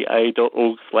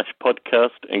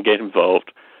biota.org/podcast and get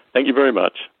involved. Thank you very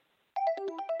much.